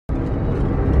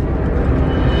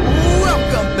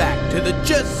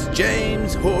Just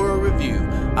James Horror Review.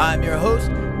 I'm your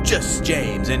host, Just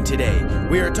James, and today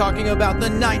we are talking about the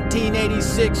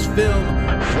 1986 film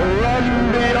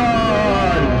From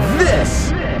Beyond.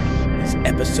 This is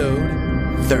episode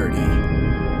 30.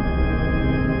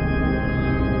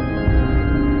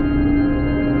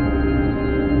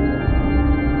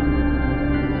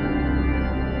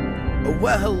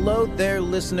 Well, hello there,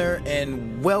 listener,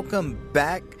 and welcome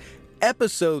back.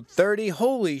 Episode 30.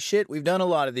 Holy shit, we've done a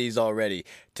lot of these already.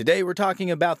 Today we're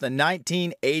talking about the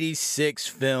 1986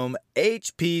 film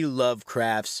H.P.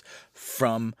 Lovecraft's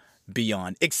From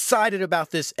Beyond. Excited about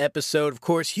this episode. Of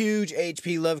course, huge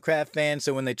H.P. Lovecraft fan,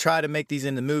 so when they try to make these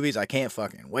into movies, I can't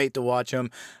fucking wait to watch them.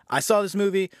 I saw this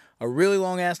movie a really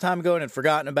long ass time ago and had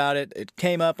forgotten about it. It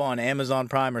came up on Amazon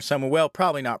Prime or somewhere. Well,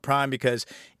 probably not Prime, because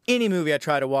any movie I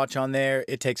try to watch on there,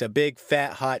 it takes a big,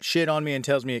 fat, hot shit on me and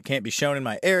tells me it can't be shown in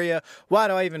my area. Why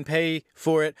do I even pay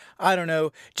for it? I don't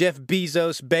know. Jeff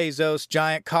Bezos,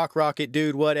 giant cock rocket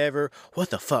dude, whatever. What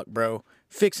the fuck, bro?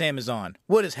 Fix Amazon.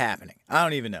 What is happening? I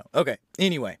don't even know. Okay,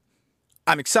 anyway.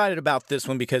 I'm excited about this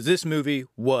one because this movie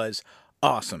was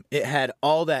awesome. It had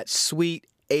all that sweet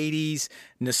 80s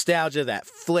nostalgia, that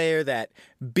flair, that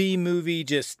B-movie.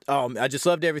 I just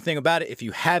loved everything about it. If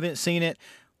you haven't seen it,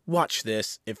 watch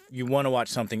this if you want to watch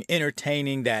something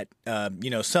entertaining that,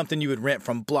 something you would rent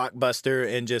from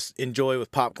Blockbuster and just enjoy with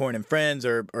popcorn and friends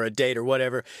or a date or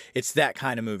whatever. It's that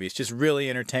kind of movie. It's just really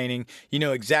entertaining. You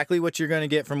know exactly what you're going to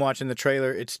get from watching the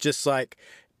trailer. It's just like,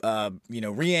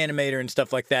 Reanimator and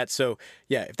stuff like that. So,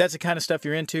 yeah, if that's the kind of stuff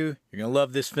you're into, you're going to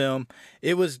love this film.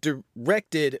 It was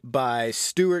directed by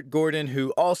Stuart Gordon,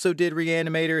 who also did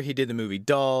Reanimator. He did the movie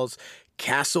Dolls,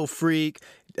 Castle Freak,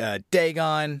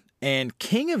 Dagon, and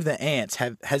King of the Ants.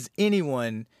 Has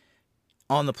anyone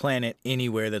on the planet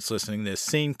anywhere that's listening to this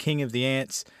seen King of the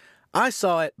Ants? I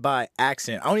saw it by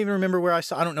accident. I don't even remember where I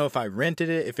saw it. I don't know if I rented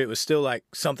it, if it was still like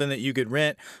something that you could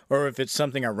rent, or if it's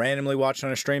something I randomly watched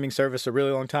on a streaming service a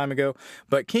really long time ago.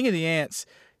 But King of the Ants,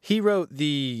 he wrote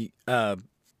the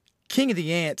King of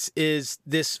the Ants is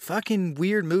this fucking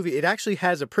weird movie. It actually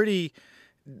has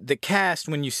the cast,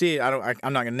 when you see it,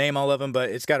 I'm not going to name all of them, but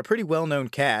it's got a pretty well-known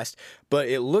cast, but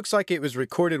it looks like it was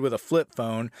recorded with a flip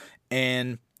phone,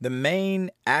 and the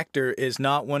main actor is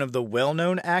not one of the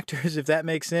well-known actors, if that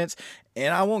makes sense.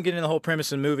 And I won't get into the whole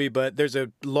premise of the movie, but there's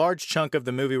a large chunk of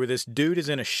the movie where this dude is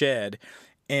in a shed,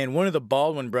 and one of the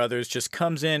Baldwin brothers just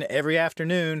comes in every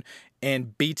afternoon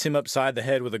and beats him upside the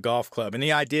head with a golf club. And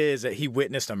the idea is that he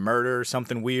witnessed a murder or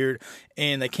something weird,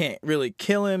 and they can't really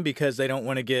kill him because they don't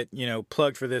want to get,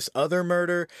 plugged for this other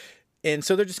murder. And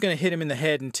so they're just going to hit him in the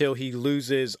head until he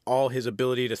loses all his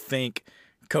ability to think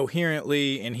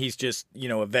coherently, and he's just,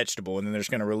 a vegetable. And then they're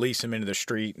just going to release him into the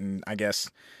street and, I guess,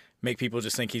 make people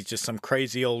just think he's just some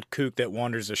crazy old kook that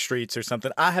wanders the streets or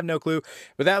something. I have no clue,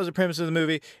 but that was the premise of the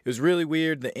movie. It was really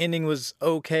weird. The ending was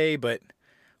okay, but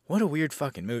what a weird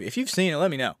fucking movie. If you've seen it, let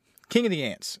me know. King of the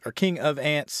Ants, or King of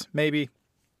Ants, maybe.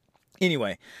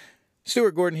 Anyway,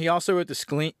 Stuart Gordon, he also wrote the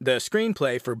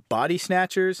screenplay for Body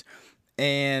Snatchers,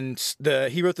 and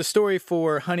he wrote the story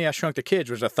for Honey, I Shrunk the Kids,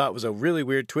 which I thought was a really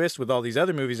weird twist with all these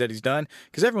other movies that he's done,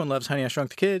 because everyone loves Honey, I Shrunk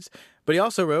the Kids. But he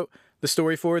also wrote the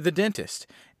story for The Dentist,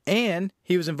 and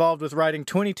he was involved with writing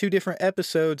 22 different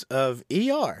episodes of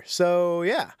ER. So,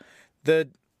 yeah, the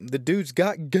dude's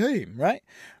got game, right?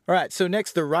 All right, so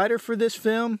next, the writer for this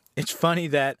film. It's funny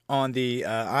that on the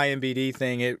IMDb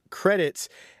thing, it credits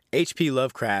H.P.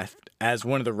 Lovecraft as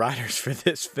one of the writers for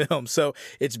this film. So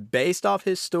it's based off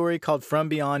his story called From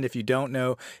Beyond. If you don't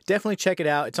know, definitely check it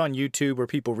out. It's on YouTube where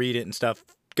people read it and stuff.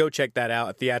 Go check that out.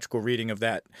 A theatrical reading of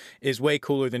that is way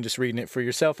cooler than just reading it for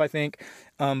yourself, I think.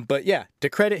 But yeah, to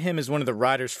credit him as one of the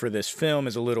writers for this film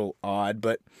is a little odd.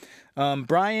 But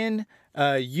Brian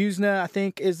Yuzna, I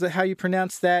think is how you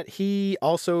pronounce that. He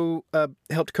also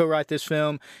helped co-write this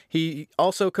film. He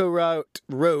also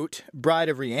wrote Bride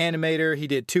of Reanimator. He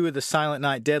did 2 of the Silent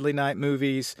Night, Deadly Night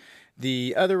movies.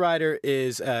 The other writer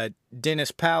is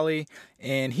Dennis Pally,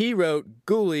 and he wrote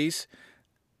Ghoulies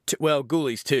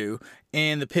 2,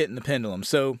 and The Pit and the Pendulum.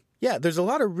 So yeah, there's a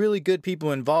lot of really good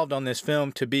people involved on this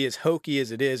film to be as hokey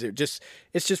as it is.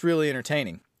 It's just really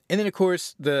entertaining. And then, of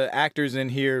course, the actors in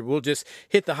here, we'll just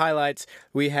hit the highlights.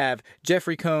 We have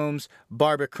Jeffrey Combs,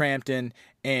 Barbara Crampton,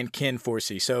 and Ken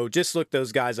Forsey. So just look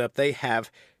those guys up. They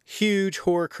have huge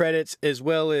horror credits, as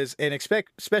well as, and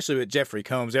especially with Jeffrey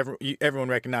Combs. Everyone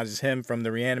recognizes him from the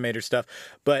Reanimator stuff.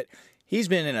 But he's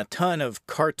been in a ton of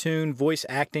cartoon voice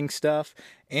acting stuff.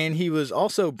 And he was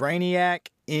also Brainiac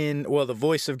the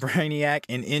voice of Brainiac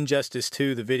in Injustice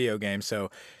 2, the video game. So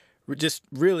just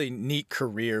really neat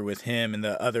career with him and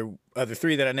the other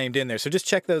three that I named in there. So just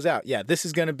check those out. Yeah, this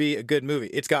is going to be a good movie.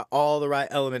 It's got all the right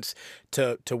elements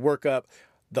to work up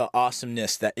the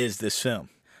awesomeness that is this film.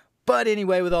 But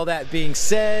anyway, with all that being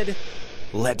said,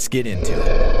 let's get into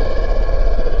it.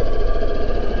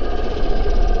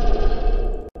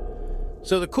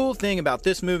 So the cool thing about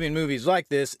this movie and movies like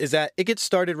this is that it gets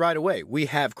started right away. We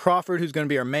have Crawford, who's going to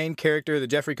be our main character, the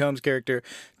Jeffrey Combs character,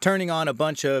 turning on a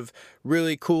bunch of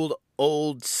really cool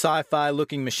old sci-fi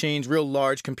looking machines, real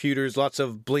large computers, lots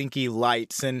of blinky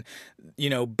lights and,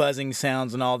 buzzing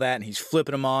sounds and all that. And he's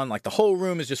flipping them on. Like the whole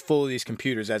room is just full of these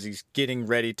computers as he's getting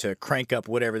ready to crank up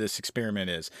whatever this experiment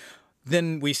is.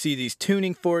 Then we see these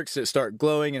tuning forks that start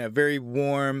glowing in a very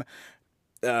warm,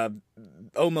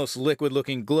 almost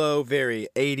liquid-looking glow, very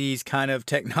 80s kind of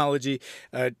technology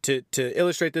to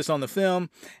illustrate this on the film.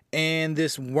 And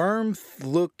this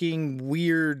worm-looking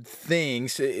weird thing,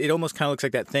 it almost kind of looks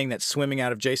like that thing that's swimming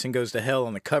out of Jason Goes to Hell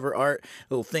on the cover art.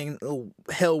 Little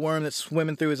hell worm that's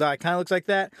swimming through his eye. Kind of looks like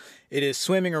that. It is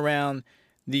swimming around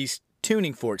these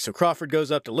tuning forks. So Crawford goes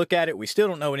up to look at it. We still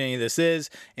don't know what any of this is.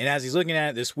 And as he's looking at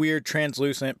it, this weird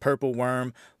translucent purple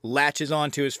worm latches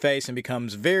onto his face and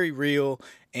becomes very real.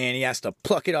 And he has to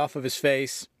pluck it off of his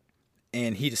face.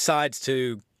 And he decides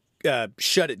to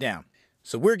shut it down.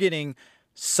 So we're getting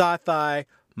sci-fi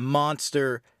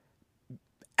monster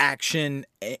action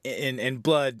and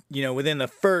blood, within the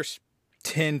first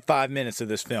 5 minutes of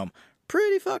this film.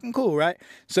 Pretty fucking cool, right?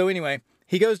 So anyway,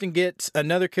 he goes and gets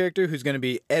another character who's going to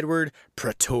be Edward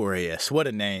Pretorius. What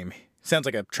a name. Sounds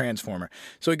like a transformer.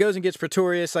 So he goes and gets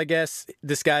Pretorius, I guess.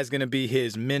 This guy's going to be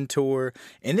his mentor.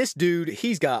 And this dude,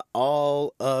 he's got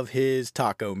all of his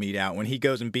taco meat out. When he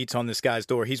goes and beats on this guy's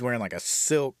door, he's wearing like a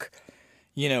silk,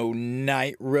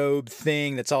 night robe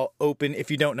thing that's all open. If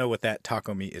you don't know what that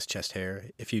taco meat is, chest hair.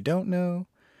 If you don't know,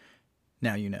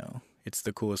 now you know. It's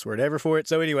the coolest word ever for it.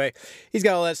 So anyway, he's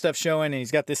got all that stuff showing, and he's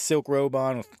got this silk robe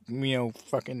on with,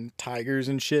 fucking tigers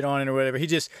and shit on it or whatever.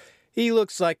 He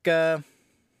looks like a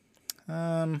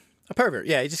pervert.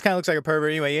 Yeah, he just kind of looks like a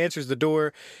pervert. Anyway, he answers the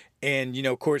door, and,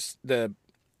 of course, the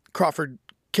Crawford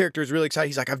character is really excited.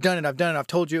 He's like, I've done it. I've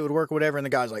told you it would work or whatever. And the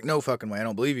guy's like, no fucking way. I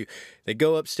don't believe you. They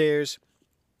go upstairs,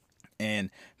 and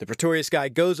the Pretorius guy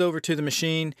goes over to the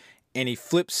machine, and he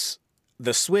flips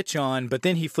the switch on, but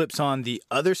then he flips on the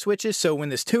other switches. So when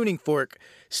this tuning fork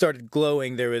started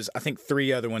glowing, there was, I think,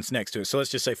 3 other ones next to it. So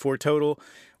let's just say 4 total.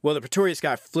 Well, the Pretorius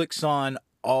guy flicks on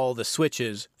all the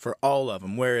switches for all of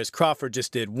them, whereas Crawford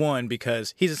just did 1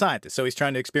 because he's a scientist. So he's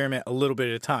trying to experiment a little bit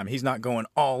at a time. He's not going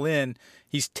all in.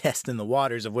 He's testing the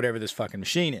waters of whatever this fucking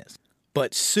machine is.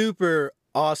 But super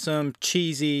awesome,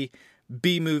 cheesy,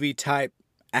 B-movie type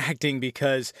acting,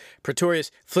 because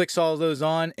Pretorius flicks all those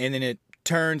on, and then it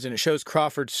turns and it shows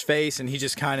Crawford's face, and he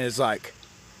just kind of is like,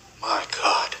 my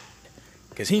God,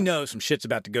 because he knows some shit's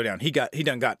about to go down. He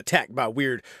done got attacked by a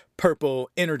weird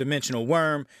purple interdimensional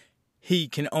worm. He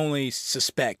can only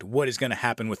suspect what is going to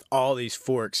happen with all these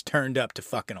forks turned up to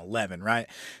fucking 11, right?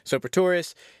 So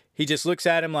Pretorius, he just looks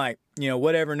at him like,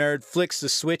 whatever, nerd, flicks the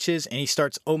switches, and he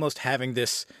starts almost having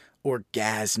this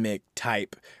orgasmic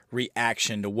type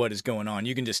reaction to what is going on.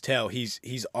 You can just tell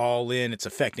he's all in. It's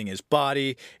affecting his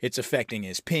body. It's affecting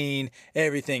his peen.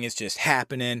 Everything is just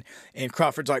happening. And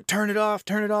Crawford's like, turn it off.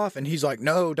 And he's like,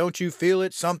 no, don't you feel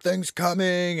it? Something's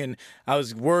coming. And I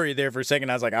was worried there for a second.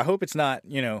 I was like, I hope it's not,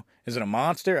 is it a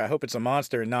monster? I hope it's a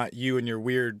monster and not you in your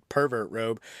weird pervert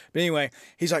robe. But anyway,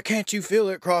 he's like, can't you feel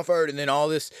it, Crawford? And then all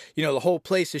this, the whole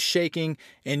place is shaking,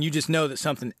 and you just know that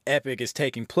something epic is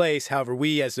taking place. However,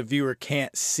 we as the viewer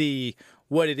can't see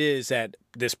what it is that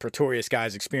this Pretorius guy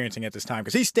is experiencing at this time,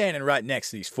 because he's standing right next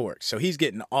to these forks, so he's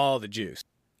getting all the juice.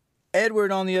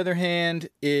 Edward, on the other hand,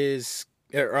 not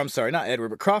Edward,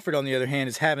 but Crawford, on the other hand,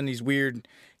 is having these weird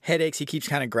headaches. He keeps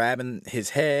kind of grabbing his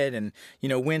head and,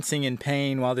 wincing in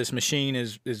pain while this machine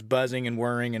is buzzing and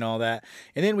whirring and all that.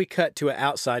 And then we cut to an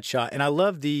outside shot, and I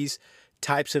love these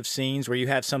types of scenes where you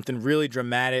have something really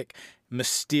dramatic,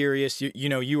 mysterious.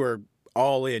 You are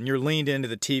all in. You're leaned into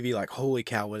the TV like, holy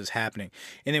cow, what is happening?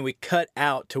 And then we cut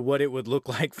out to what it would look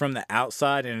like from the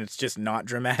outside, and it's just not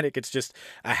dramatic. It's just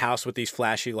a house with these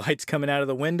flashy lights coming out of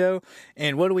the window.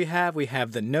 And what do we have? We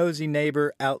have the nosy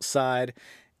neighbor outside,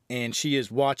 and she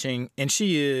is watching, and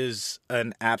she is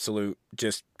an absolute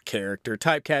just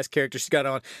typecast character. She's got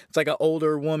on, it's like an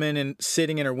older woman and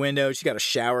sitting in her window. She's got a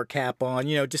shower cap on,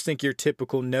 just think your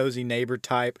typical nosy neighbor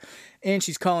type. And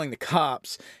she's calling the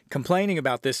cops, complaining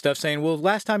about this stuff, saying, well,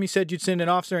 last time you said you'd send an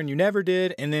officer and you never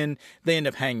did. And then they end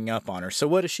up hanging up on her. So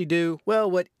what does she do? Well,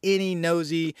 what any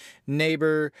nosy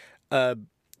neighbor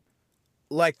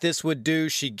like this would do,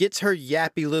 she gets her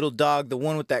yappy little dog, the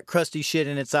one with that crusty shit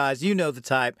in its eyes, you know the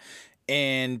type,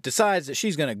 and decides that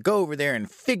she's going to go over there and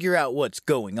figure out what's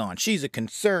going on. She's a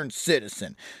concerned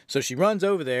citizen. So she runs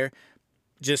over there,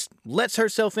 just lets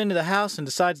herself into the house and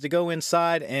decides to go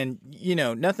inside. And, you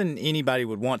know, nothing anybody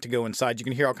would want to go inside. You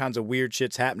can hear all kinds of weird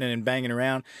shits happening and banging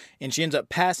around. And she ends up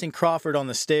passing Crawford on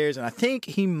the stairs. And I think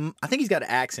he's got an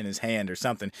axe in his hand or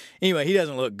something. Anyway, he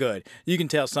doesn't look good. You can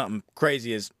tell something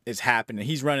crazy is happening.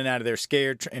 He's running out of there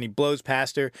scared, and he blows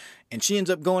past her. And she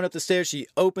ends up going up the stairs. She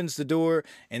opens the door,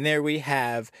 and there we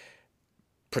have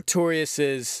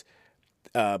Pretorius's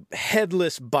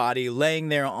headless body laying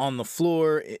there on the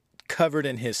floor, covered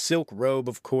in his silk robe,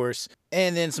 of course.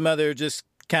 And then some other just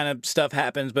kind of stuff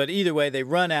happens. But either way, they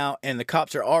run out, and the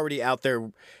cops are already out there.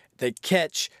 They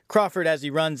catch Crawford as he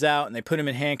runs out, and they put him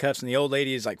in handcuffs, and the old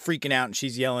lady is like freaking out, and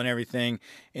she's yelling everything.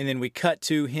 And then we cut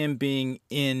to him being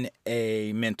in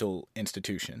a mental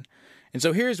institution. And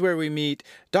so here's where we meet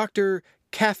Dr.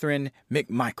 Catherine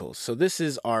McMichaels. So this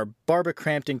is our Barbara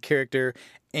Crampton character.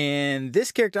 And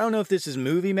this character, I don't know if this is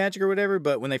movie magic or whatever,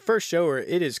 but when they first show her,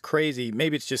 it is crazy.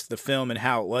 Maybe it's just the film and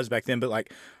how it was back then, but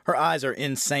like her eyes are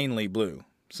insanely blue.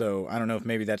 So I don't know if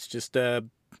maybe that's just a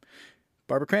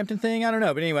Barbara Crampton thing. I don't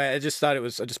know. But anyway, I just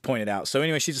pointed out. So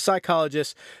anyway, she's a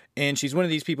psychologist, and she's one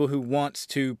of these people who wants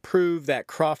to prove that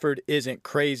Crawford isn't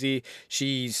crazy.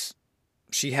 She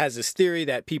has this theory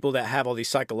that people that have all these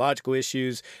psychological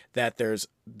issues, that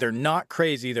they're not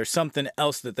crazy. There's something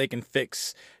else that they can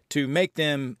fix to make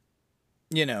them,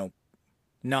 you know,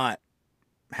 not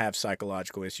have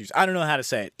psychological issues. I don't know how to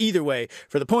say it. Either way,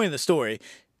 for the point of the story,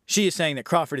 she is saying that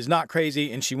Crawford is not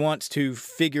crazy, and she wants to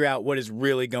figure out what is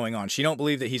really going on. She don't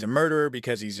believe that he's a murderer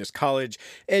because he's just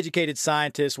college-educated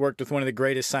scientist, worked with one of the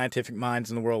greatest scientific minds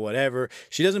in the world, whatever.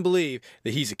 She doesn't believe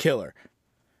that he's a killer.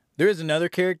 There is another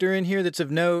character in here that's of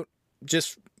note,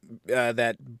 just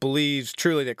that believes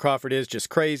truly that Crawford is just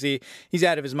crazy. He's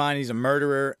out of his mind. He's a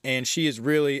murderer, and she is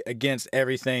really against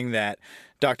everything that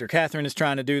Dr. Catherine is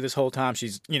trying to do this whole time.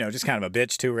 She's, you know, just kind of a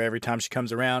bitch to her every time she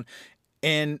comes around.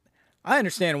 And I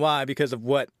understand why, because of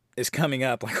what is coming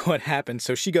up, like what happened.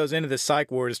 So she goes into the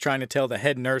psych ward, is trying to tell the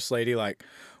head nurse lady, like,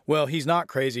 well, he's not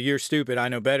crazy. You're stupid. I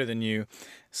know better than you.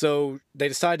 So they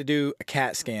decide to do a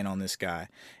CAT scan on this guy.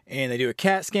 And they do a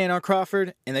CAT scan on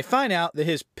Crawford, and they find out that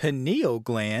his pineal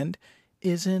gland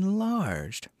is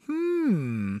enlarged.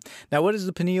 Now, what is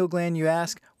the pineal gland, you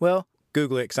ask? Well,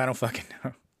 Google it, because I don't fucking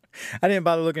know. I didn't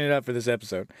bother looking it up for this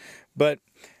episode. But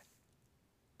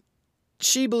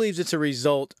she believes it's a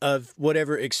result of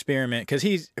whatever experiment, because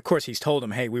he's told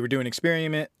him, hey, we were doing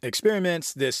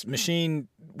experiments, this machine,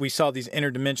 we saw these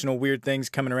interdimensional weird things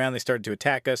coming around, they started to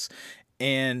attack us,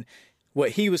 and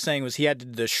what he was saying was he had to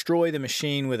destroy the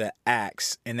machine with an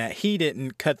axe, and that he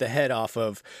didn't cut the head off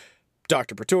of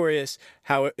Dr. Pretorius,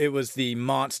 how it was the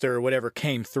monster or whatever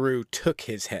came through, took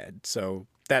his head. So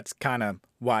that's kind of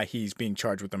why he's being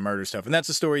charged with the murder stuff. And that's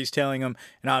the story he's telling them.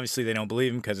 And obviously they don't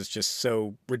believe him because it's just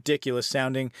so ridiculous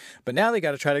sounding. But now they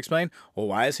got to try to explain, well,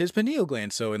 why is his pineal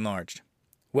gland so enlarged?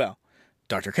 Well,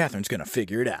 Dr. Catherine's going to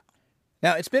figure it out.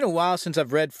 Now, it's been a while since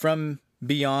I've read From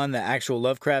Beyond, the actual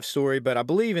Lovecraft story, but I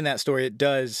believe in that story it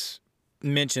does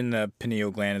mention the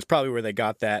pineal gland. It's probably where they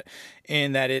got that,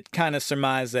 and that it kind of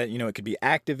surmised that, you know, it could be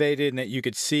activated and that you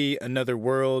could see another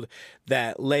world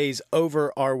that lays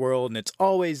over our world, and it's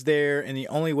always there, and the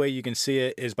only way you can see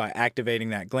it is by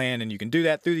activating that gland, and you can do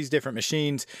that through these different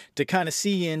machines to kind of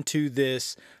see into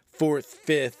this fourth,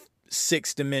 fifth,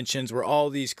 sixth dimensions where all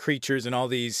these creatures and all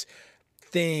these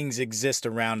things exist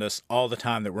around us all the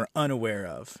time that we're unaware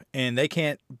of, and they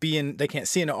can't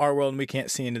see into our world and we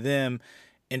can't see into them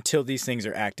until these things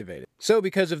are activated. So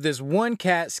because of this one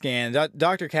CAT scan,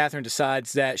 Dr. Catherine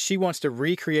decides that she wants to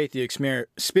recreate the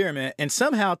experiment and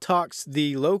somehow talks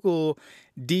the local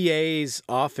DA's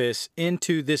office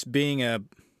into this being a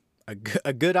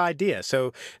good idea.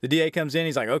 So the DA comes in,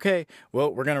 he's like, okay,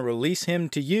 well, we're going to release him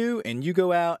to you, and you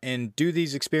go out and do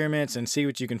these experiments and see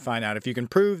what you can find out. If you can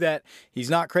prove that he's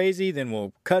not crazy, then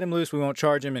we'll cut him loose, we won't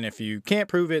charge him, and if you can't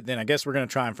prove it, then I guess we're going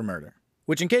to try him for murder.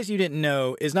 Which, in case you didn't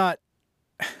know, is not,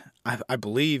 I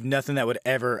believe, nothing that would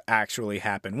ever actually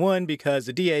happen. One, because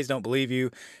the DAs don't believe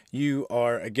you. You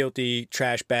are a guilty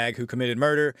trash bag who committed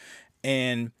murder.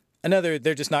 And another,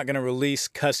 they're just not going to release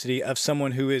custody of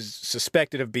someone who is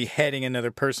suspected of beheading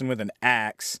another person with an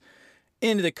axe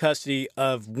into the custody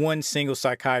of one single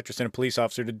psychiatrist and a police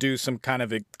officer to do some kind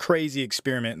of a crazy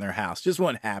experiment in their house. Just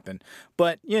wouldn't happen.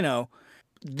 But, you know,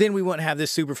 then we wouldn't have this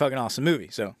super fucking awesome movie.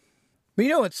 So, but you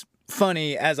know what's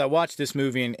funny as I watch this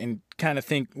movie and kind of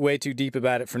think way too deep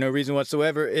about it for no reason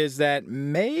whatsoever is that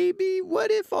maybe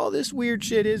what if all this weird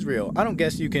shit is real? I don't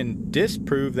guess you can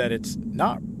disprove that it's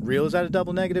not real. Is that a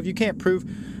double negative? I can't prove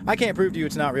to you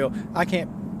it's not real. I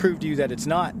can't prove to you that it's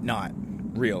not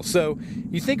real. So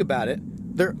you think about it,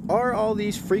 there are all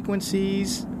these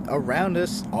frequencies around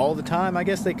us all the time. I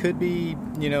guess they could be,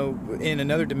 in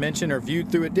another dimension or viewed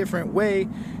through a different way.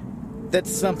 That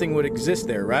something would exist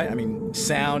there, right? I mean,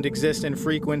 sound exists in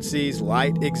frequencies,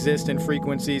 light exists in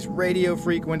frequencies, radio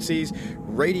frequencies,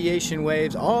 radiation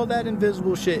waves, all that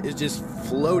invisible shit is just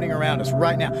floating around us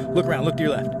right now. Look around, look to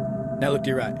your left. Now look to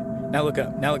your right. Now look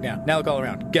up, now look down, now look all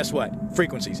around. Guess what?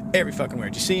 Frequencies, every fucking where.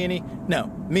 Did you see any? No,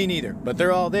 me neither, but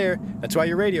they're all there. That's why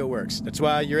your radio works. That's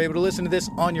why you're able to listen to this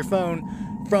on your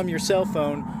phone, from your cell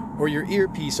phone, or your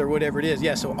earpiece or whatever it is.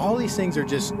 Yeah, so all these things are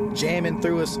just jamming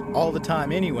through us all the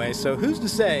time anyway. So who's to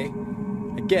say,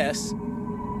 I guess,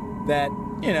 that,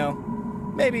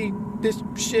 maybe this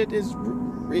shit is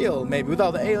real. Maybe with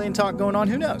all the alien talk going on,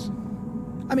 who knows?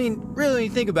 I mean, really, when you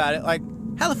think about it, like,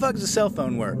 how the fuck does a cell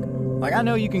phone work? Like, I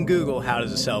know you can Google how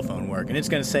does a cell phone work, and it's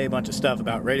going to say a bunch of stuff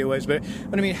about radio waves, but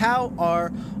I mean, how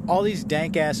are all these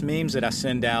dank-ass memes that I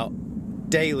send out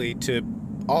daily to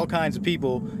all kinds of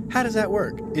people, how does that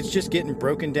work? It's just getting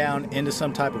broken down into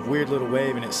some type of weird little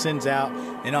wave, and it sends out,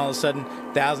 and all of a sudden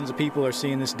thousands of people are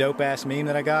seeing this dope ass meme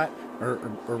that I got, or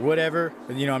whatever.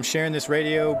 I'm sharing this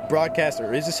radio broadcast,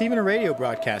 or is this even a radio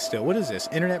broadcast still? What is this,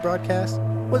 internet broadcast?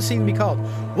 What's it even be called?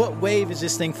 What wave is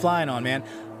this thing flying on, man?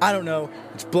 I don't know.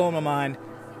 It's blowing my mind.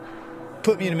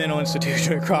 Put me in a mental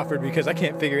institution at Crawford, because I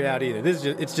can't figure it out either.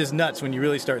 It's just nuts when you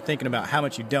really start thinking about how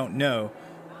much you don't know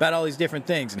about all these different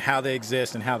things and how they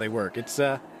exist and how they work. It's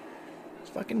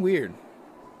fucking weird.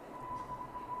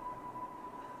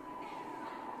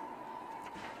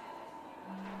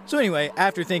 So anyway,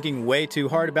 after thinking way too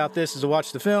hard about this as I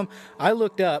watched the film, I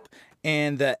looked up,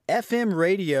 and the FM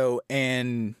radio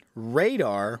and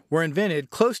radar were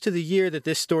invented close to the year that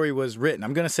this story was written.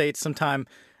 I'm going to say it's sometime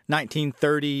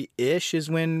 1930-ish is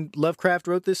when Lovecraft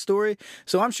wrote this story.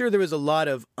 So I'm sure there was a lot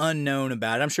of unknown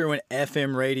about it. I'm sure when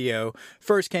FM radio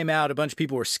first came out, a bunch of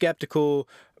people were skeptical,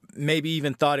 maybe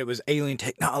even thought it was alien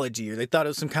technology, or they thought it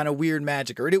was some kind of weird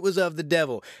magic, or it was of the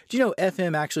devil. Do you know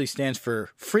FM actually stands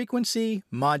for frequency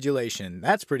modulation?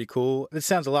 That's pretty cool. It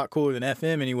sounds a lot cooler than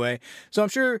FM anyway. So I'm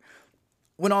sure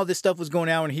when all this stuff was going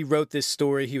on, when he wrote this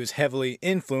story, he was heavily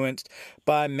influenced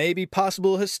by maybe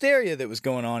possible hysteria that was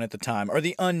going on at the time, or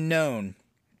the unknown.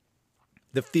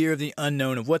 The fear of the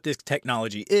unknown of what this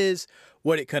technology is,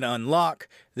 what it could unlock,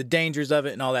 the dangers of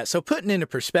it, and all that. So putting into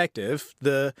perspective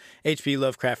the H.P.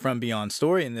 Lovecraft From Beyond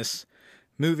story in this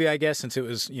movie, I guess, since it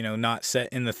was, not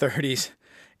set in the 30s,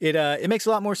 it makes a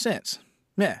lot more sense.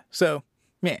 Yeah, so,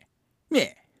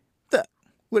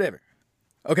 whatever.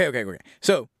 Okay.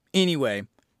 So, anyway,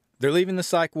 they're leaving the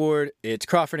psych ward. It's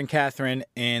Crawford and Catherine,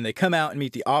 and they come out and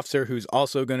meet the officer who's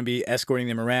also going to be escorting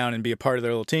them around and be a part of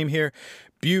their little team here,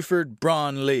 Buford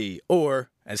Braun Lee,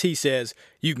 or, as he says,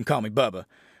 you can call me Bubba.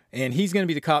 And he's going to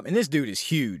be the cop, and this dude is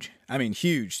huge. I mean,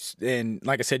 huge. And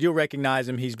like I said, you'll recognize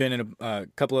him. He's been in a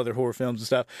couple other horror films and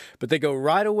stuff. But they go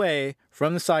right away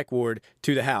from the psych ward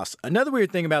to the house. Another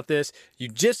weird thing about this, you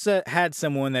just had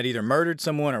someone that either murdered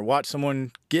someone or watched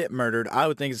someone get murdered. I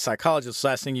would think as a psychologist, the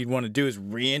last thing you'd want to do is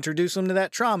reintroduce them to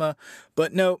that trauma.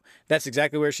 But no, that's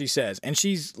exactly where she says. And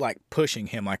she's like pushing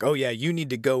him like, oh yeah, you need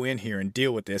to go in here and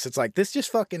deal with this. It's like, this just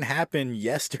fucking happened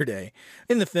yesterday.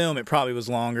 In the film, it probably was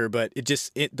longer, but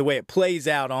the way it plays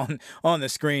out on the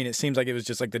screen, it seems like it was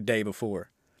just like the day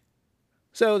before.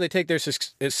 So they take their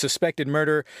suspected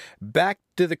murderer back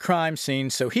to the crime scene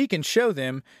so he can show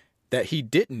them that he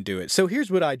didn't do it. So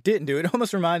here's what I didn't do. It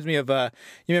almost reminds me of, you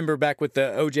remember back with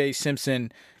the O.J.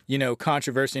 Simpson,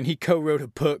 controversy, and he co-wrote a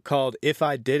book called If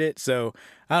I Did It. So,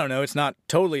 I don't know, it's not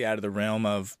totally out of the realm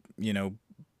of,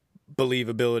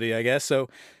 believability, I guess. So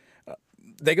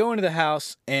they go into the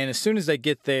house, and as soon as they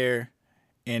get there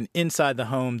and inside the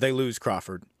home, they lose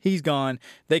Crawford. He's gone.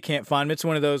 They can't find him. It's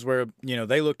one of those where,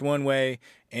 they looked one way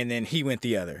and then he went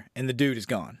the other, and the dude is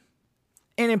gone.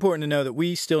 And important to know that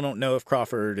we still don't know if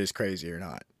Crawford is crazy or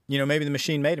not. Maybe the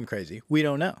machine made him crazy. We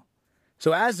don't know.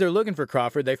 So as they're looking for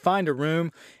Crawford, they find a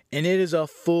room, and it is a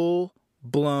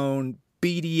full-blown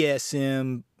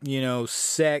BDSM,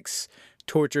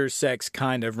 torture sex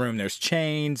kind of room. There's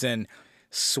chains and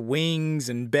swings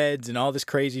and beds and all this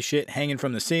crazy shit hanging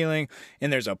from the ceiling,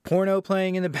 and there's a porno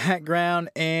playing in the background,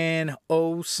 and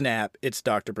oh snap, it's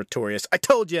Dr. Pretorius. I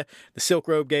told you, the silk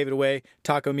robe gave it away.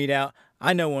 Taco meat out.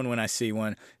 I know one when I see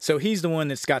one. So he's the one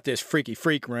that's got this freaky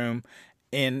freak room.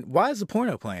 And why is the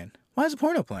porno playing?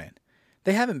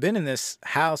 they haven't been in this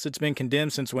house. It's been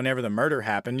condemned since whenever the murder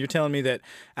happened. You're telling me that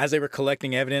as they were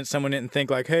collecting evidence, someone didn't think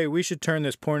like, hey, we should turn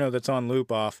this porno that's on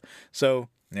loop off. So,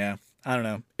 yeah, I don't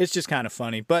know. It's just kind of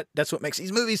funny, but that's what makes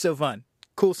these movies so fun.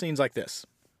 Cool scenes like this.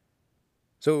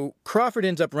 So Crawford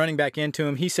ends up running back into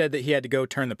him. He said that he had to go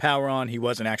turn the power on. He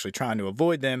wasn't actually trying to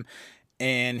avoid them.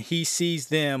 And he sees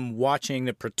them watching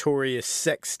the Pretorius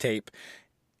sex tape.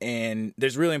 And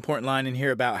there's a really important line in here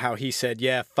about how he said,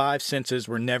 yeah, 5 senses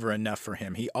were never enough for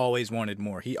him. He always wanted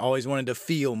more. He always wanted to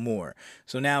feel more.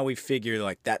 So now we figure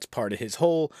like that's part of his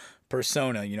whole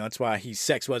persona. You know, that's why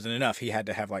sex wasn't enough. He had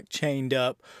to have like chained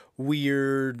up,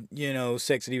 weird,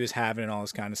 sex that he was having and all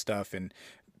this kind of stuff. And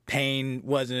pain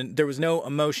there was no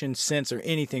emotion, sense, or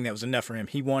anything that was enough for him.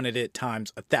 He wanted it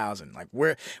times 1,000.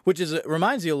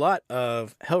 Reminds you a lot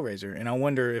of Hellraiser. And I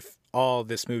wonder if all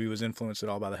this movie was influenced at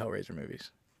all by the Hellraiser movies.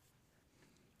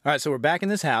 All right, so we're back in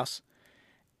this house,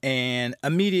 and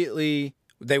immediately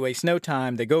they waste no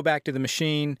time. They go back to the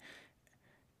machine,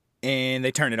 and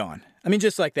they turn it on. I mean,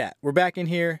 just like that. We're back in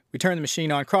here. We turn the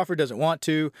machine on. Crawford doesn't want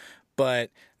to,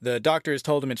 but the doctor has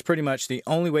told him it's pretty much the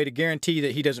only way to guarantee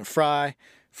that he doesn't fry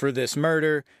for this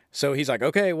murder. So he's like,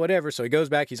 okay, whatever. So he goes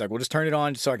back. He's like, well, just turn it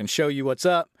on so I can show you what's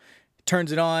up.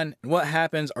 Turns it on, and what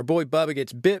happens? Our boy Bubba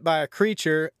gets bit by a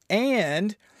creature,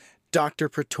 and Dr.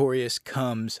 Pretorius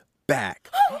comes back.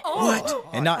 What?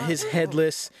 And not his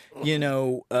headless,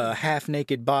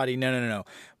 half-naked body. No.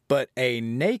 But a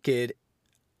naked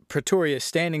Pretorius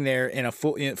standing there in a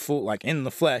full, like in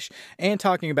the flesh, and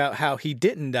talking about how he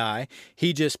didn't die.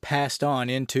 He just passed on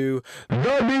into the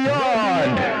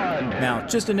beyond. Now,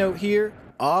 just a note here.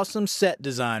 Awesome set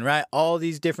design, right? All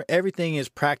these everything is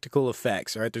practical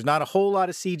effects, all right? There's not a whole lot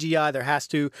of CGI. There has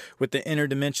to with the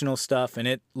interdimensional stuff, and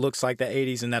it looks like the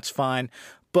 80s, and that's fine.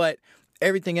 But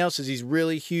everything else is these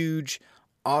really huge,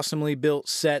 awesomely built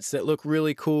sets that look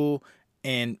really cool,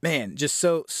 and man, just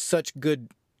such good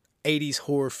 80s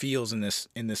horror feels in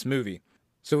this movie.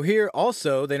 So here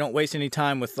also, they don't waste any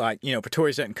time with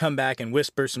Pretorius doesn't come back and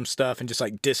whisper some stuff and just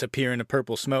like disappear into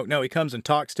purple smoke. No, he comes and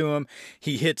talks to him.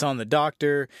 He hits on the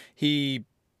doctor. He,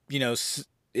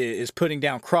 is putting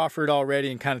down Crawford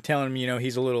already and kind of telling him,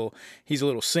 he's a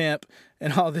little simp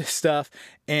and all this stuff.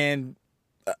 And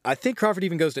I think Crawford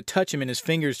even goes to touch him and his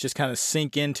fingers just kind of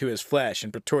sink into his flesh,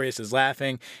 and Pretorius is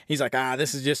laughing. He's like,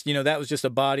 this is just, that was just a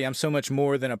body. I'm so much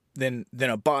more than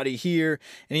a body here.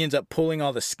 And he ends up pulling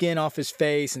all the skin off his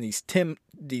face, and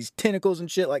these tentacles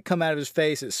and shit like come out of his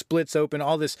face. It splits open,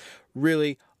 all this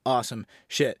really awesome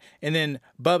shit. And then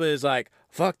Bubba is like,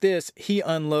 fuck this. He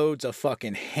unloads a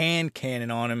fucking hand cannon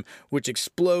on him, which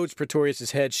explodes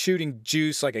Pretorius's head, shooting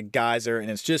juice like a geyser, and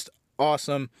it's just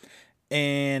awesome.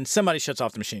 And somebody shuts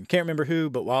off the machine. Can't remember who,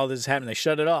 but while this is happening, they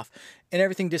shut it off, and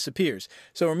everything disappears.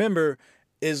 So remember,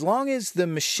 as long as the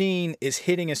machine is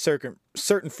hitting a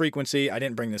certain frequency, I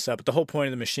didn't bring this up, but the whole point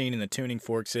of the machine and the tuning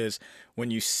forks is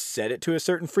when you set it to a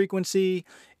certain frequency,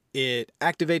 it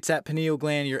activates that pineal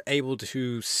gland. You're able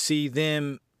to see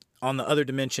them on the other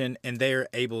dimension, and they're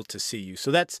able to see you.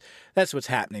 So that's what's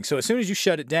happening. So as soon as you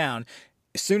shut it down,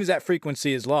 as soon as that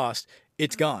frequency is lost,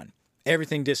 it's gone.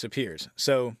 Everything disappears.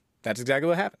 So that's exactly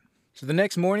what happened. So the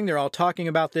next morning, they're all talking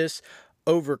about this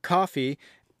over coffee,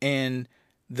 and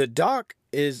the doc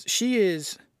she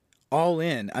is all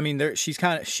in. I mean,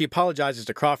 she apologizes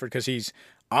to Crawford because he's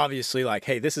obviously like,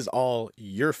 hey, this is all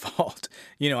your fault.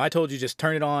 I told you just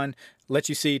turn it on, let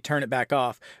you see, turn it back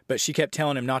off. But she kept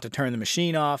telling him not to turn the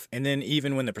machine off. And then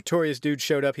even when the Pretorius dude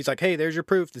showed up, he's like, hey, there's your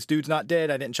proof. This dude's not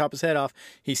dead. I didn't chop his head off.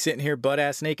 He's sitting here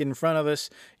butt-ass naked in front of us,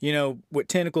 with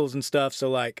tentacles and stuff. So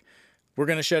like, we're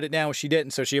going to shut it down. Well, she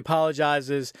didn't. So she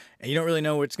apologizes, and you don't really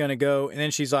know where it's going to go. And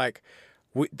then she's like,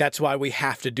 that's why we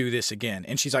have to do this again.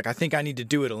 And she's like, I think I need to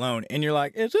do it alone. And you're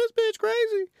like, is this bitch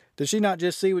crazy? Does she not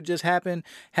just see what just happened?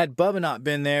 Had Bubba not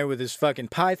been there with his fucking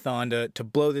python to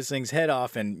blow this thing's head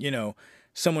off and,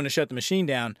 someone to shut the machine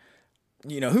down,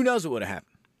 who knows what would have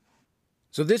happened?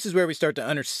 So this is where we start to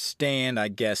understand, I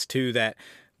guess, too, that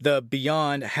the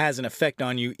beyond has an effect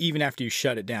on you even after you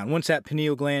shut it down. Once that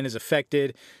pineal gland is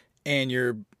affected and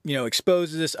you're,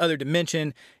 exposed to this other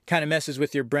dimension, kind of messes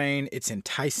with your brain. It's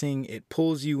enticing. It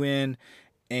pulls you in.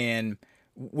 And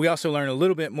we also learn a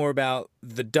little bit more about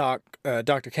the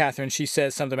Dr. Catherine. She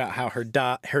says something about how her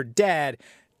dad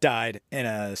died in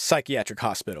a psychiatric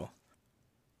hospital.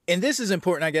 And this is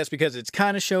important, I guess, because it's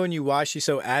kind of showing you why she's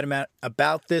so adamant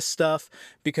about this stuff,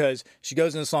 because she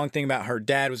goes in this long thing about her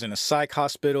dad was in a psych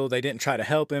hospital. They didn't try to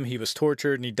help him. He was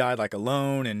tortured and he died like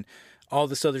alone and all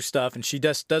this other stuff. And she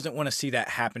just doesn't want to see that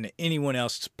happen to anyone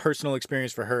else. It's a personal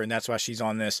experience for her. And that's why she's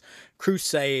on this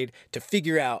crusade to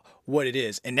figure out what it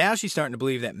is. And now she's starting to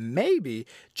believe that maybe,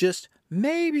 just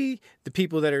maybe the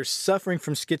people that are suffering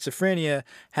from schizophrenia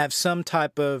have some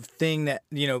type of thing that,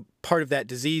 part of that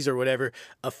disease or whatever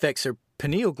affects their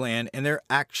pineal gland, and they're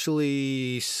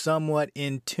actually somewhat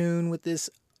in tune with this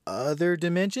other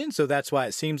dimension. So that's why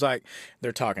it seems like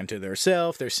they're talking to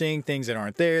themselves, they're seeing things that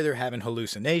aren't there, they're having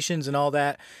hallucinations and all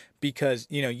that, because,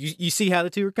 you see how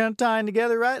the two are kind of tying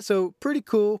together, right? So pretty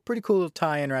cool little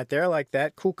tie-in right there. I like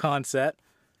that. Cool concept.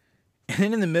 And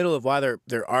then in the middle of why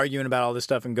they're arguing about all this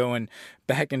stuff and going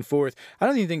back and forth, I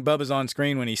don't even think Bubba's on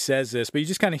screen when he says this, but you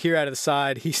just kind of hear out of the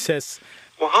side, he says,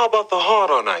 well, how about the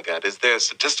hard-on I got? Is there a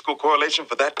statistical correlation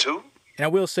for that too? And I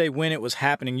will say, when it was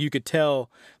happening, you could tell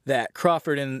that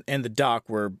Crawford and the doc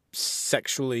were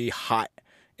sexually hot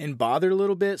and bothered a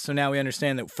little bit. So now we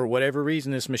understand that for whatever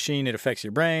reason, this machine, it affects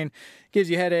your brain, gives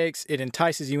you headaches, it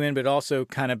entices you in, but also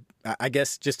kind of, I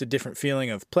guess, just a different feeling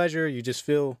of pleasure. You just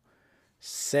feel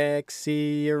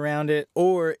sexy around it.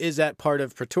 Or is that part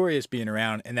of Pretorius being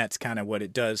around, and that's kind of what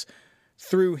it does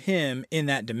through him in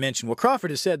that dimension? Well, Crawford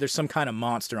has said there's some kind of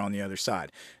monster on the other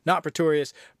side. Not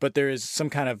Pretorius, but there is some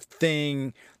kind of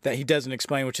thing that he doesn't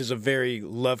explain, which is a very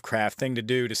Lovecraft thing to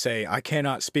do, to say, I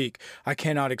cannot speak, I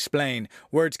cannot explain,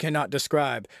 words cannot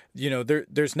describe,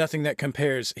 there's nothing that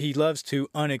compares. He loves to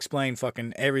unexplain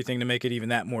fucking everything to make it even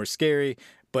that more scary.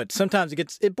 But sometimes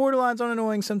it borderlines on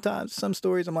annoying sometimes. Some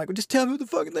stories I'm like, well, just tell me what the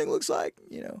fucking thing looks like,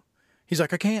 He's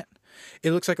like, I can't.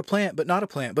 It looks like a plant, but not a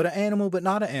plant, but an animal, but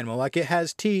not an animal. Like it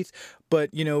has teeth, but,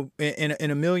 in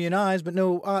a million eyes, but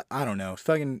no, I don't know.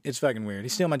 It's fucking weird.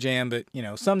 He's still my jam, but,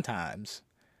 sometimes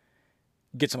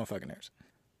gets on my fucking nerves.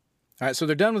 All right, so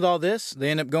they're done with all this.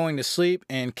 They end up going to sleep,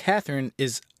 and Catherine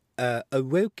is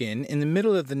awoken in the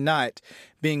middle of the night,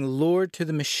 being lured to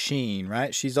the machine,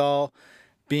 right? She's all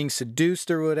being seduced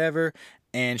or whatever,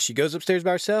 and she goes upstairs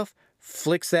by herself,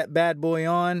 flicks that bad boy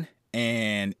on,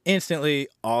 and instantly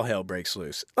all hell breaks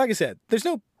loose. Like I said, there's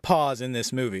no pause in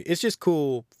this movie. It's just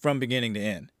cool from beginning to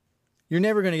end. You're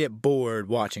never going to get bored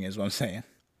watching, is what I'm saying.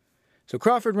 So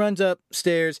Crawford runs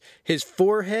upstairs. His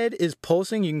forehead is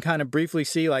pulsing. You can kind of briefly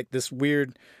see like this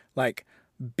weird like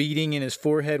beating in his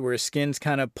forehead where his skin's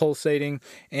kind of pulsating.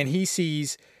 And he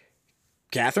sees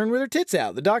Catherine with her tits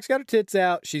out. The doc's got her tits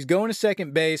out. She's going to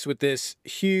second base with this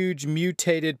huge,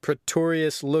 mutated,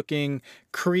 Pretorius-looking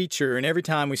creature. And every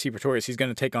time we see Pretorius, he's going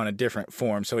to take on a different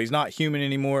form. So he's not human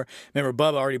anymore. Remember,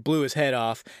 Bubba already blew his head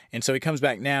off. And so he comes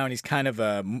back now, and he's kind of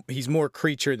he's more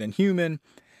creature than human.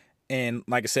 And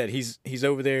like I said, he's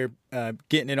over there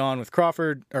getting it on with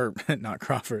Crawford. Or, not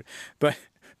Crawford, but...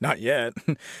 Not yet,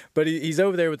 but he's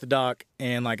over there with the doc.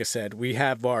 And like I said, we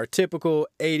have our typical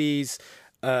 80s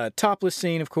topless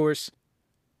scene, of course.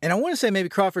 And I want to say maybe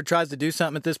Crawford tries to do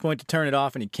something at this point to turn it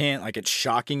off, and he can't. Like, it's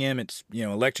shocking him. It's,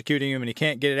 electrocuting him, and he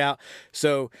can't get it out.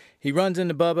 So he runs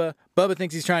into Bubba. Bubba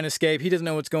thinks he's trying to escape. He doesn't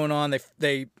know what's going on.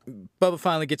 Bubba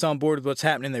finally gets on board with what's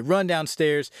happening. They run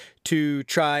downstairs to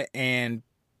try and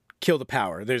kill the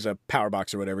power. There's a power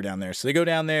box or whatever down there. So they go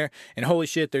down there, and holy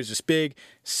shit, there's this big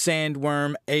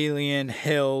sandworm, alien,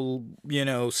 hell,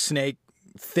 snake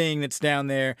thing that's down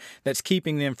there that's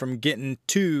keeping them from getting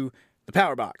to the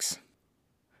power box.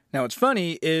 Now, what's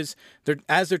funny is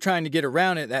as they're trying to get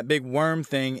around it, that big worm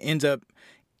thing ends up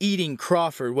eating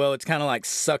Crawford. Well, it's kind of like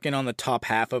sucking on the top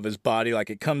half of his body. Like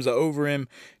it comes over him,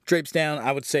 drapes down,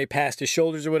 I would say past his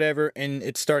shoulders or whatever, and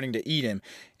it's starting to eat him.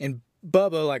 And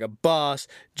Bubba, like a boss,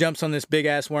 jumps on this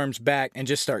big-ass worm's back and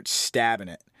just starts stabbing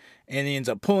it. And he ends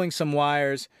up pulling some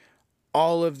wires.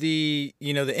 All of the,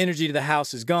 the energy to the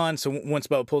house is gone. So once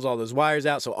Bubba pulls all those wires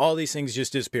out, so all these things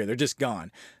just disappear. They're just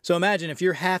gone. So imagine if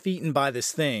you're half-eaten by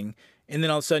this thing, and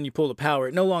then all of a sudden you pull the power,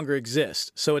 it no longer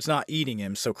exists. So it's not eating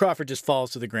him. So Crawford just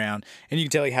falls to the ground, and you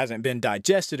can tell he hasn't been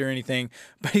digested or anything,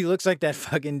 but he looks like that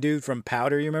fucking dude from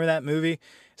Powder. You remember that movie?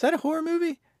 Is that a horror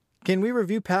movie? Can we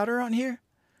review Powder on here?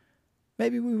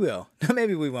 Maybe we will.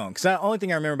 Maybe we won't. Because the only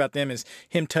thing I remember about them is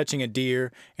him touching a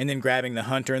deer and then grabbing the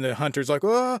hunter. And the hunter's like,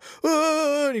 oh,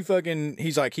 oh, and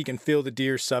he's like, he can feel the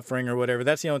deer suffering or whatever.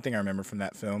 That's the only thing I remember from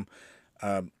that film.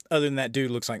 Other than that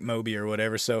dude looks like Moby or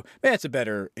whatever. So that's a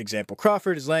better example.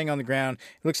 Crawford is laying on the ground.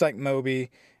 He looks like Moby.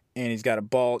 And he's got a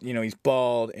bald, he's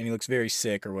bald and he looks very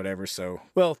sick or whatever. So,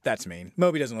 well, that's mean.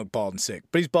 Moby doesn't look bald and sick,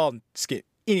 but he's bald and sick.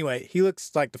 Anyway, he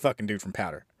looks like the fucking dude from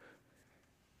Powder.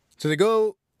 So they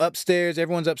go upstairs,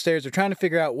 everyone's upstairs. They're trying to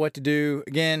figure out what to do.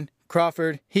 Again,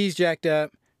 Crawford, he's jacked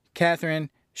up. Catherine,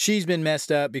 she's been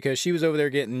messed up because she was over there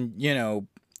getting,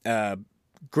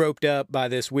 groped up by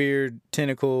this weird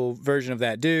tentacle version of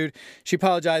that dude. She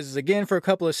apologizes again for a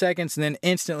couple of seconds and then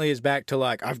instantly is back to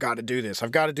like, I've got to do this.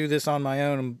 I've got to do this on my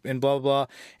own and blah, blah,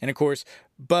 blah. And of course,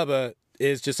 Bubba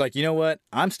is just like, you know what?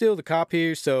 I'm still the cop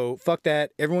here, so fuck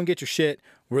that. Everyone get your shit.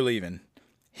 we're leaving.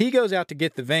 He goes out to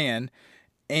get the van,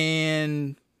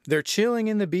 and they're chilling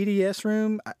in the BDS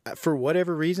room for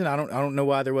whatever reason. I don't know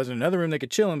why there wasn't another room they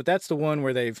could chill in, but that's the one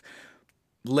where they've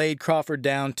laid Crawford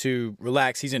down to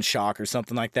relax. He's in shock or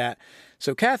something like that.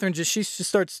 So Catherine she just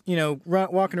starts,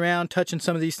 walking around, touching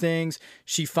some of these things.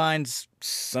 She finds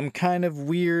some kind of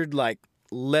weird, like,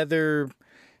 leather,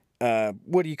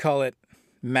 what do you call it?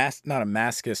 Not a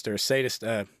masochist or a sadist,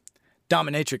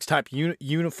 dominatrix type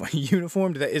uniform.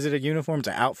 Is it a uniform? It's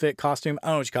an outfit, costume? I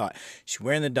don't know what you call it. She's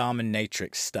wearing the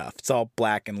dominatrix stuff. It's all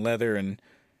black and leather and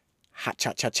hot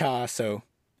cha-cha-cha. So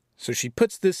she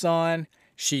puts this on.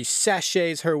 She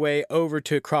sachets her way over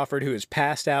to Crawford, who is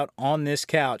passed out on this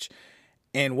couch.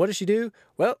 And what does she do?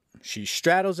 Well, she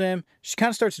straddles him. She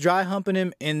kind of starts dry humping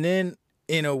him. And then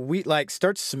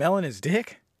starts smelling his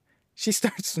dick. She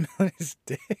starts smelling his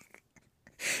dick.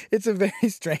 It's a very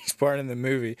strange part in the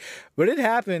movie. But it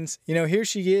happens. Here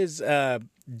she is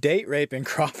date raping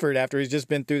Crawford after he's just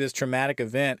been through this traumatic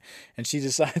event. And she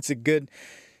decides a good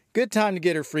time to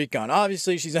get her freak on.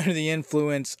 Obviously, she's under the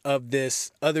influence of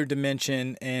this other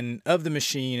dimension and of the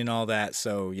machine and all that.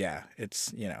 So, yeah,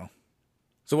 it's.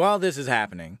 So while this is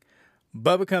happening,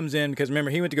 Bubba comes in because,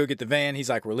 remember, he went to go get the van. He's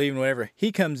like, we're leaving, whatever.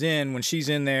 He comes in when she's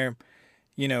in there,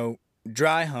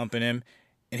 dry humping him.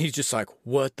 And he's just like,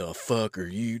 what the fuck are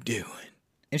you doing?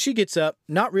 And she gets up,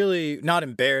 not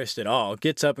embarrassed at all,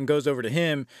 gets up and goes over to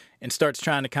him and starts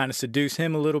trying to kind of seduce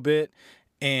him a little bit.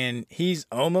 And he's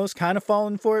almost kind of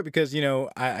falling for it because,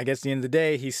 I guess at the end of the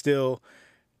day, he's still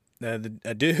a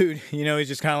dude. He's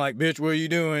just kind of like, bitch, what are you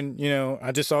doing?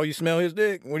 I just saw you smell his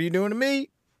dick. What are you doing to me?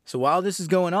 So while this is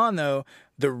going on, though,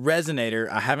 the Resonator,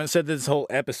 I haven't said this whole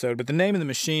episode, but the name of the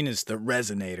machine is the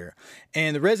Resonator.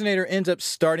 And the Resonator ends up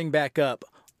starting back up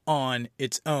on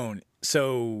its own.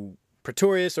 So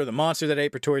Pretorius, or the monster that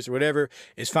ate Pretorius or whatever,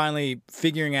 is finally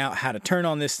figuring out how to turn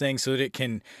on this thing so that it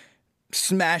can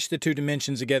smash the two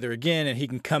dimensions together again, and he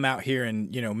can come out here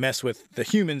and, mess with the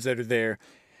humans that are there.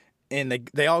 And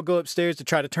they all go upstairs to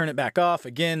try to turn it back off.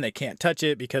 Again, they can't touch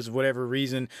it because of whatever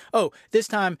reason. Oh, this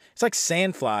time it's like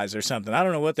sandflies or something. I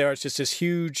don't know what they are. It's just this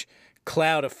huge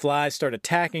cloud of flies start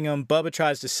attacking them. Bubba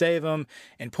tries to save them,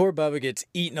 and poor Bubba gets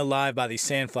eaten alive by these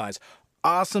sandflies.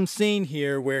 Awesome scene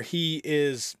here where he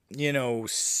is,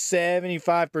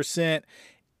 75%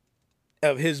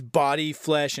 of his body,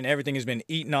 flesh, and everything has been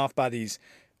eaten off by these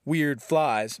weird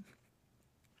flies.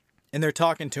 And they're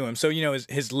talking to him. So,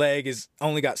 his leg is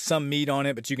only got some meat on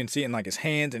it, but you can see it in like his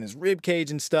hands and his rib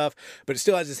cage and stuff. But it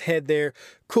still has his head there.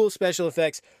 Cool special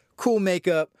effects, cool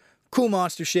makeup, cool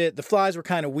monster shit. The flies were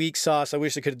kind of weak sauce. I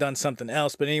wish they could have done something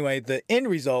else. But anyway, the end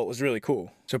result was really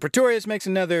cool. So Pretorius makes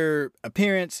another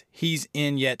appearance. He's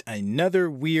in yet another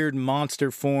weird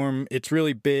monster form. It's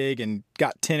really big and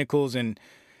got tentacles and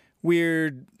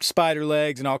weird spider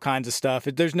legs and all kinds of stuff.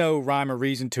 There's no rhyme or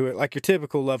reason to it, like your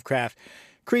typical Lovecraft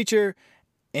creature.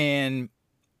 And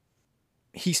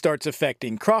he starts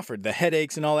affecting Crawford, the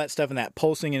headaches and all that stuff and that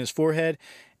pulsing in his forehead.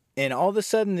 And all of a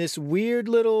sudden, this weird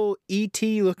little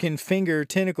E.T. looking finger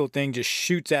tentacle thing just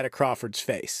shoots out of Crawford's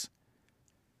face.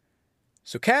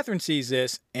 So Catherine sees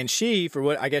this, and she, for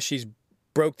what I guess she's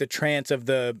broke the trance of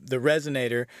the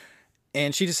Resonator,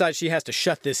 and she decides she has to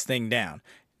shut this thing down.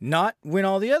 Not when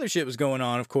all the other shit was going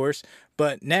on, of course,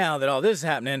 but now that all this is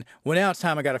happening, well, now it's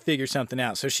time I got to figure something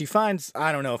out. So she finds,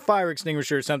 I don't know, a fire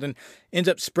extinguisher or something, ends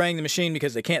up spraying the machine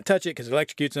because they can't touch it because it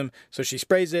electrocutes them. So she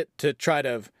sprays it to try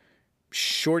to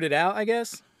short it out, I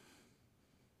guess.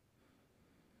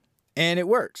 And it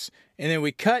works. And then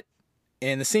we cut,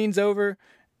 and the scene's over.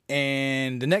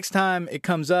 And the next time it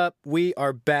comes up, we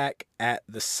are back at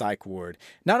the psych ward.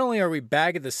 Not only are we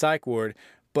back at the psych ward,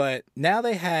 but now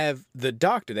they have the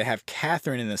doctor. They have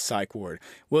Catherine in the psych ward.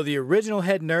 Well, the original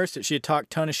head nurse that she had talked a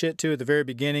ton of shit to at the very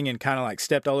beginning and kind of like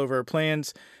stepped all over her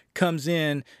plans comes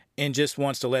in and just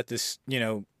wants to let this,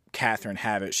 Catherine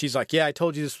have it. She's like, yeah, I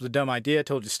told you this was a dumb idea. I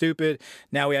told you stupid.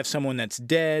 Now we have someone that's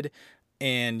dead.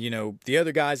 And, the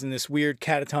other guy's in this weird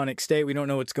catatonic state. We don't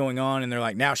know what's going on. And they're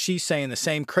like, now she's saying the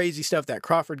same crazy stuff that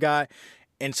Crawford guy.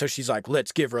 And so she's like,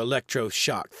 let's give her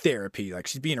electroshock therapy. Like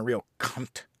she's being a real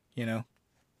cunt,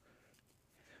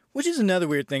 Which is another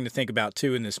weird thing to think about,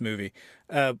 too, in this movie.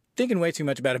 Thinking way too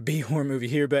much about a B-horror movie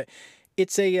here, but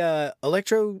it's a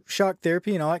electroshock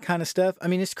therapy and all that kind of stuff. I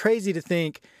mean, it's crazy to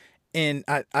think, and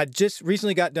I just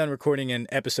recently got done recording an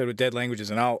episode with Dead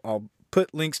Languages, and I'll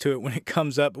put links to it when it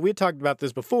comes up. But we had talked about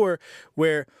this before,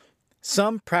 where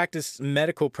some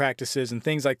medical practices and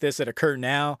things like this that occur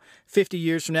now, 50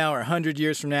 years from now or 100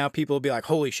 years from now, people will be like,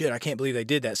 holy shit, I can't believe they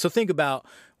did that. So think about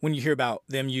when you hear about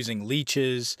them using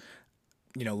leeches,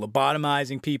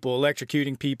 lobotomizing people,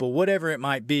 electrocuting people, whatever it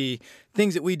might be,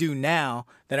 things that we do now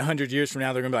that 100 years from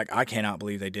now, they're going to be like, I cannot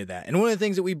believe they did that. And one of the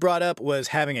things that we brought up was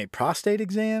having a prostate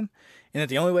exam, and that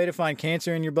the only way to find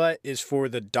cancer in your butt is for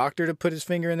the doctor to put his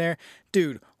finger in there.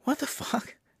 Dude, what the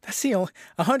fuck? That's the only...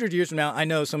 100 years from now, I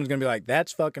know someone's going to be like,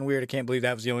 that's fucking weird. I can't believe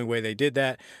that was the only way they did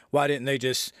that. Why didn't they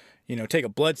just, take a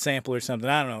blood sample or something?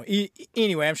 I don't know.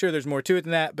 Anyway, I'm sure there's more to it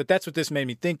than that, but that's what this made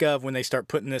me think of when they start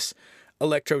putting this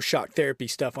electroshock therapy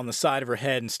stuff on the side of her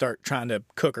head and start trying to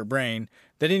cook her brain,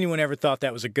 that anyone ever thought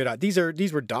that was a good idea.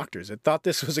 These were doctors that thought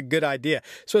this was a good idea.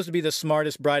 Supposed to be the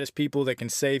smartest, brightest people that can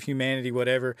save humanity,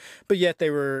 whatever. But yet they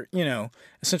were,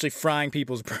 essentially frying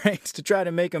people's brains to try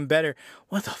to make them better.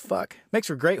 What the fuck? Makes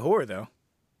for great horror, though.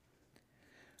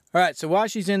 All right, so while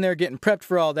she's in there getting prepped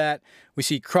for all that, we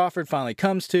see Crawford finally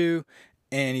comes to,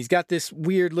 and he's got this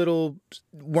weird little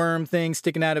worm thing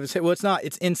sticking out of his head. Well, it's not.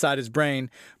 It's inside his brain.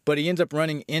 But he ends up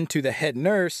running into the head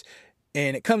nurse,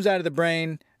 and it comes out of the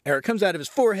brain, or it comes out of his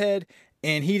forehead,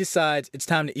 and he decides it's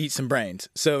time to eat some brains.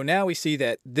 So now we see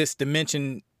that this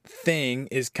dimension thing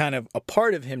is kind of a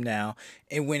part of him now,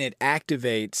 and when it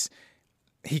activates,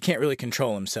 he can't really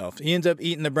control himself. He ends up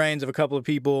eating the brains of a couple of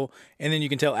people, and then you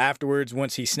can tell afterwards,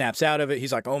 once he snaps out of it,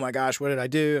 he's like, oh my gosh, what did I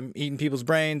do? I'm eating people's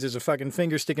brains. There's a fucking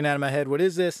finger sticking out of my head. What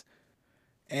is this?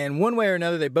 And one way or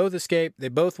another, they both escape. They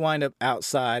both wind up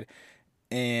outside,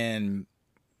 and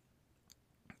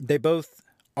they both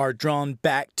are drawn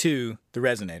back to the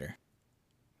resonator.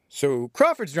 So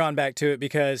Crawford's drawn back to it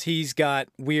because he's got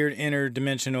weird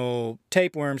interdimensional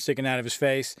tapeworms sticking out of his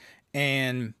face,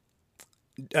 and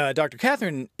Dr.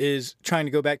 Catherine is trying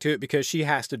to go back to it because she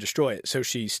has to destroy it. So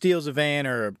she steals a van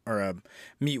or a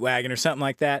meat wagon or something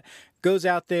like that, goes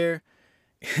out there,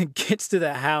 gets to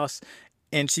the house,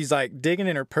 and she's like digging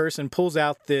in her purse and pulls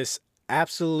out this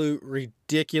absolute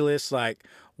ridiculous, like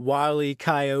Wile E.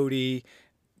 Coyote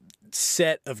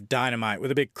set of dynamite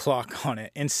with a big clock on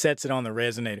it and sets it on the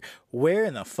resonator. Where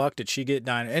in the fuck did she get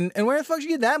dynamite? And where the fuck did she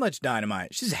get that much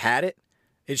dynamite? She just had it.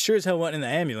 It sure as hell wasn't in the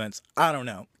ambulance. I don't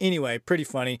know. Anyway, pretty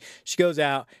funny. She goes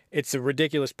out. It's a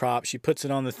ridiculous prop. She puts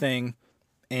it on the thing,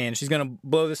 and she's going to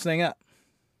blow this thing up.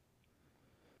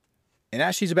 And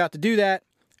as she's about to do that,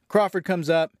 Crawford comes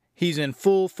up. He's in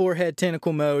full forehead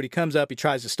tentacle mode. He comes up. He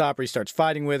tries to stop her. He starts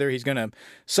fighting with her. He's going to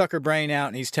suck her brain out,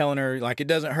 and he's telling her, like, it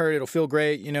doesn't hurt. It'll feel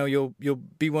great. You'll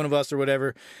be one of us or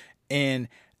whatever. And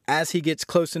as he gets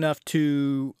close enough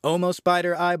to almost bite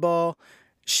her eyeball,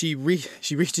 she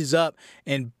reaches up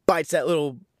and bites that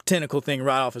little tentacle thing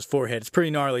right off his forehead. It's a pretty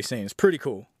gnarly scene. It's pretty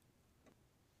cool.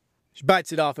 She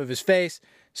bites it off of his face,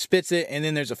 spits it, and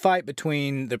then there's a fight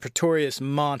between the Pretorius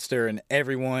monster and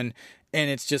everyone, and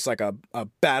it's just like a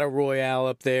battle royale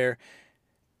up there.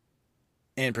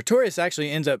 And Pretorius actually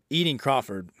ends up eating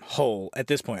Crawford whole at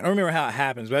this point. I don't remember how it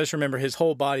happens, but I just remember his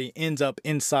whole body ends up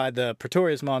inside the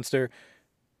Pretorius monster.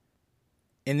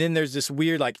 And then there's this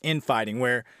weird like infighting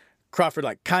where Crawford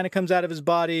like kind of comes out of his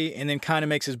body and then kind of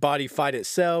makes his body fight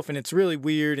itself, and it's really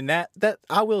weird. And that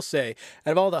I will say,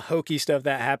 out of all the hokey stuff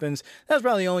that happens, that's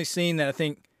probably the only scene that I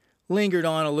think lingered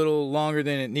on a little longer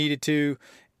than it needed to.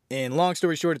 And long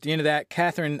story short, at the end of that,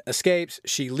 Catherine escapes.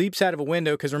 She leaps out of a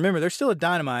window because remember, there's still a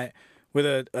dynamite with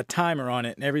a timer on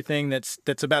it and everything that's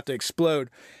about to explode.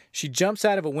 She jumps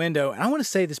out of a window, and I want to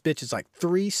say this bitch is like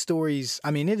 3 stories.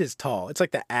 I mean, it is tall. It's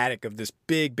like the attic of this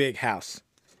big, big house.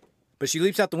 But she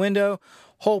leaps out the window,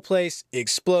 whole place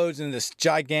explodes in this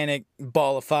gigantic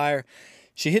ball of fire.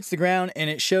 She hits the ground, and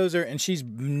it shows her, and she's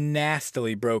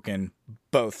nastily broken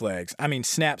both legs. I mean,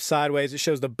 snapped sideways. It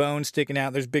shows the bone sticking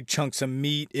out. There's big chunks of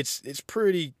meat. It's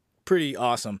pretty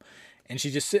awesome. And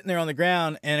she's just sitting there on the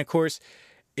ground, and of course,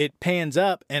 it pans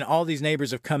up, and all these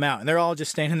neighbors have come out, and they're all just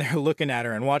standing there looking at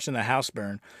her and watching the house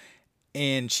burn.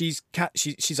 And she's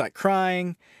like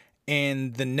crying.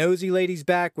 And the nosy lady's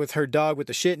back with her dog with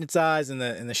the shit in its eyes and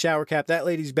the shower cap. That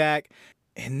lady's back.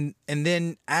 And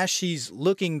then as she's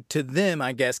looking to them,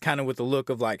 I guess, kind of with the look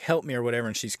of like, help me or whatever,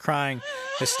 and she's crying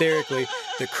hysterically,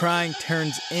 the crying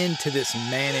turns into this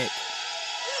manic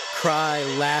cry,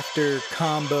 laughter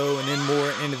combo, and then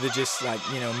more into the just like,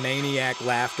 maniac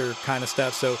laughter kind of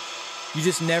stuff. So you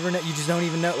just never know. You just don't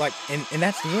even know. Like, and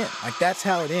that's the end. Like, that's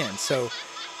how it ends. So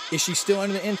is she still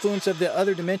under the influence of the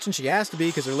other dimension? She has to be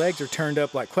because her legs are turned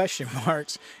up like question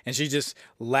marks, and she's just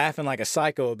laughing like a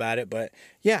psycho about it. But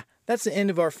yeah, that's the end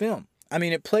of our film. I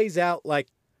mean, it plays out like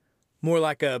more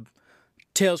like a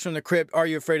Tales from the Crypt, Are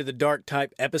You Afraid of the Dark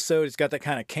type episode. It's got that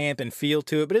kind of camp and feel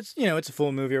to it, but it's, it's a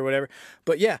full movie or whatever.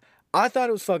 But yeah, I thought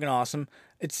it was fucking awesome.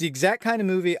 It's the exact kind of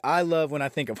movie I love when I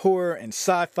think of horror and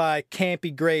sci-fi,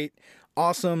 campy, great,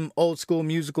 awesome, old school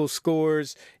musical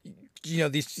scores,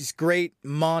 these great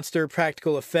monster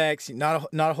practical effects, not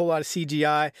a whole lot of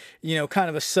CGI, kind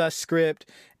of a sus script,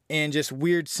 and just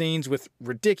weird scenes with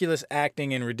ridiculous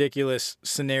acting and ridiculous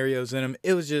scenarios in them.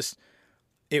 It was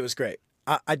great.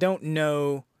 I don't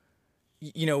know,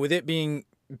 with it being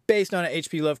based on an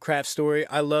H.P. Lovecraft story,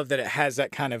 I love that it has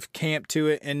that kind of camp to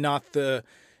it and not so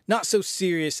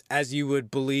serious as you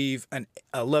would believe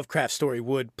a Lovecraft story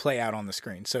would play out on the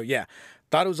screen. So yeah,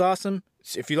 thought it was awesome.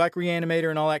 If you like Reanimator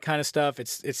and all that kind of stuff,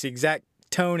 it's the exact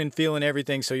tone and feel and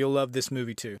everything, so you'll love this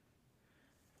movie too.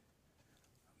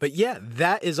 But yeah,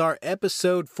 that is our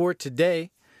episode for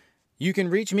today. You can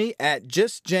reach me at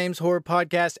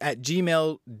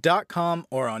justjameshorrorpodcast@gmail.com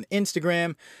or on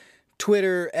Instagram,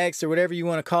 Twitter, X, or whatever you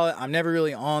want to call it. I'm never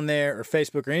really on there, or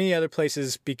Facebook, or any other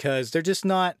places, because they're just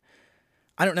not,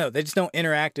 I don't know, they just don't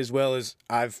interact as well as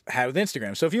I've had with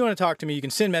Instagram. So if you want to talk to me, you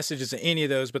can send messages to any of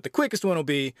those, but the quickest one will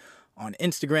be on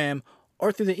Instagram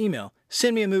or through the email.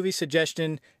 Send me a movie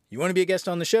suggestion. You want to be a guest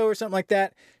on the show or something like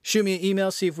that? Shoot me an email,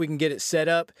 see if we can get it set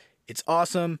up. It's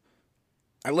awesome.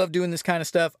 I love doing this kind of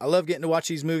stuff. I love getting to watch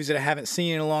these movies that I haven't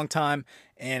seen in a long time,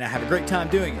 and I have a great time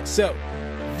doing it. So,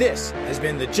 this has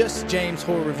been the Just James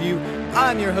Horror Review.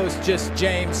 I'm your host, Just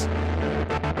James.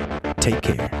 Take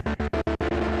care.